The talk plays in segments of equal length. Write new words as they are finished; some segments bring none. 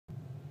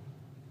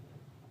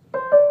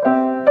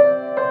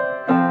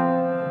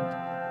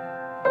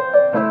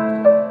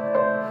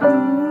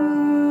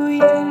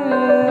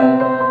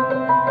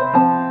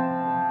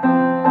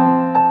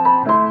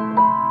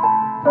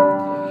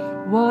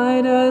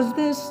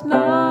It's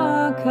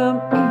not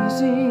come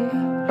easy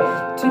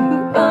to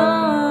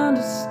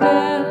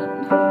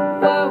understand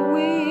why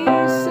we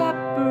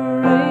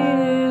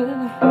separated.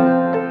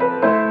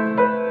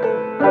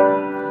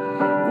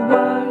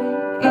 Why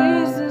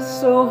is it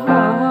so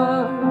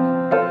hard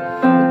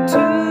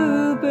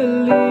to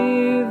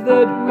believe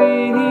that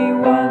we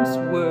once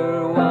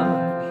were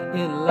one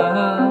in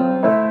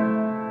love?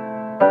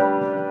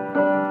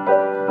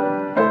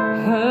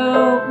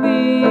 Help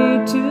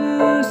me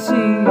to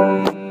see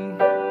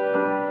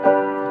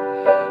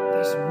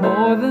there's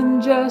more than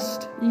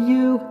just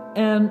you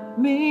and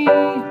me.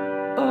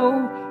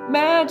 Oh,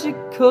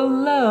 magical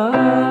love,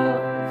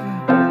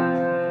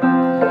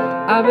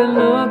 I've been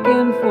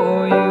looking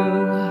for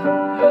you.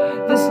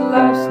 This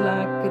life's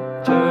like a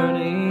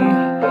journey,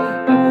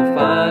 and we'll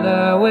find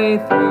our way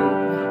through.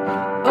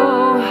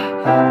 Oh,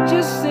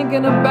 just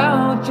thinking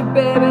about you,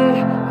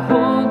 baby,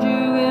 hold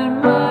you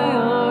in my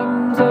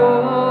arms.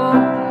 Oh,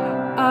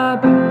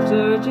 I've been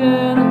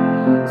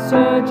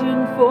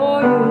searching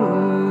for you.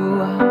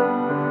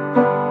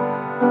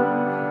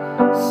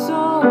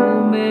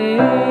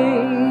 Soulmate,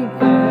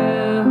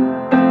 yeah.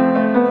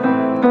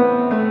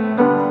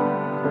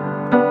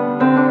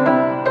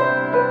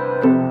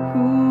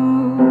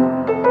 Ooh.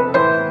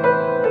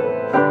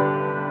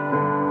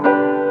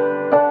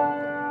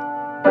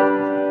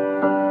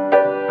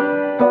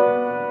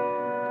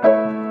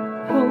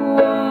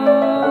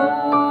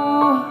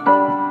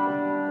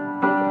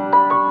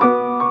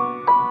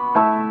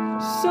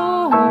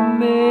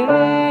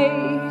 Soulmate,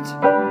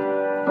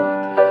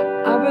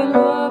 I've been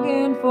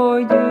looking for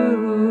you.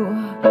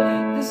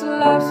 This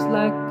life's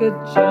like a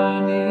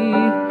journey,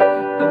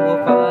 and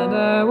we'll find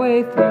our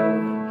way through.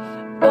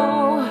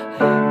 Oh,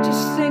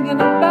 just thinking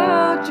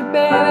about you,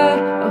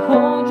 baby, I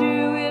hold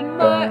you in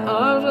my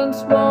arms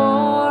once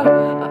more.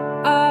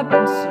 I've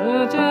been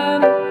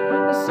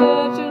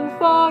searching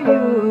for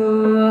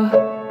you.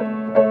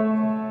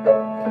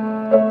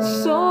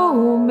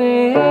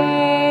 Soulmate,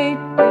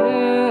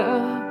 yeah.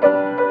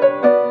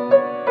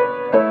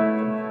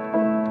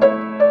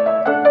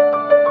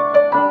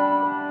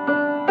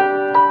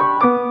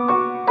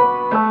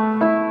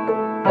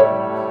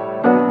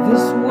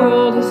 This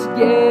world is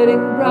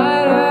getting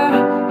brighter,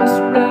 it's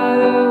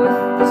brighter with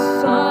the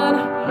sun.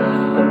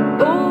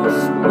 Oh,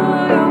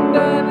 smile,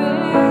 baby,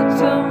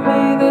 tell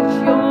me that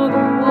you're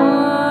the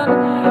one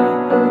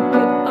who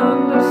can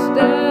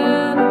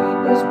understand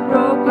this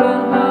broken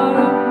heart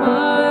of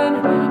mine.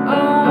 I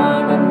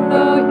wanna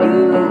know you,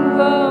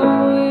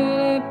 oh,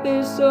 and it be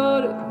so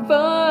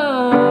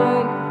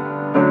divine.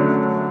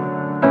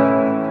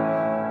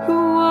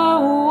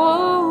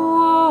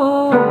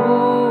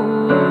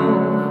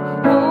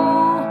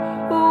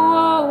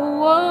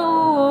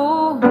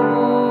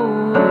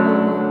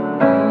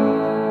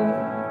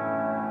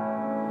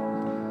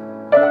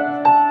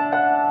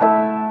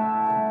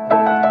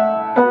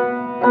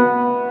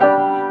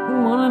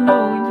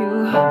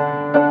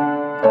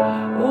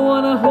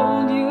 Wanna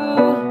hold you,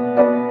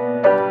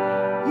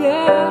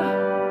 yeah.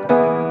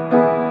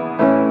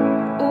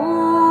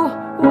 Ooh,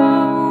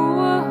 whoa,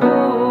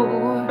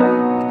 whoa.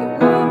 The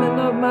woman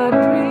of my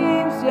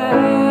dreams,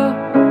 yeah.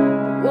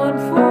 The one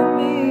for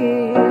me,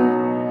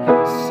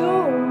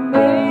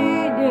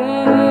 soulmate,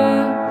 yeah.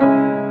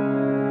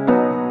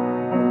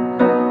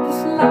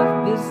 This life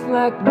is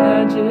like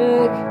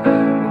magic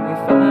when we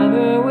find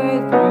our way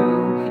through.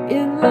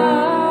 In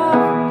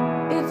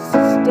love, it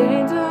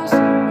sustains us,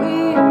 we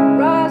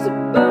rise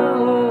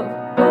above.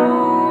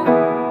 Oh,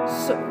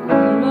 so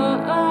in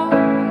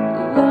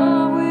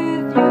love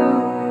with you.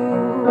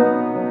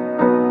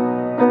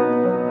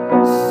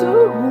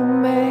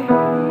 Soulmate,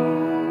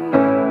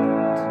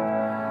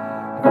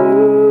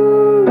 ooh.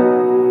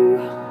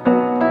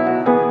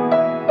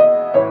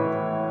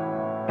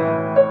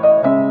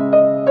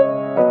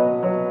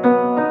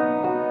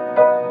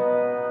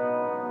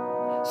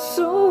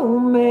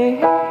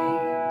 Soulmate,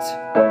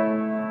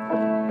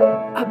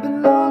 I've been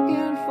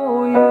looking for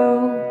you.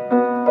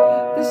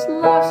 This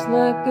life's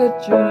like a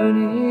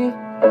journey,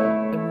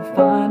 and we'll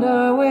find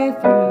our way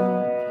through.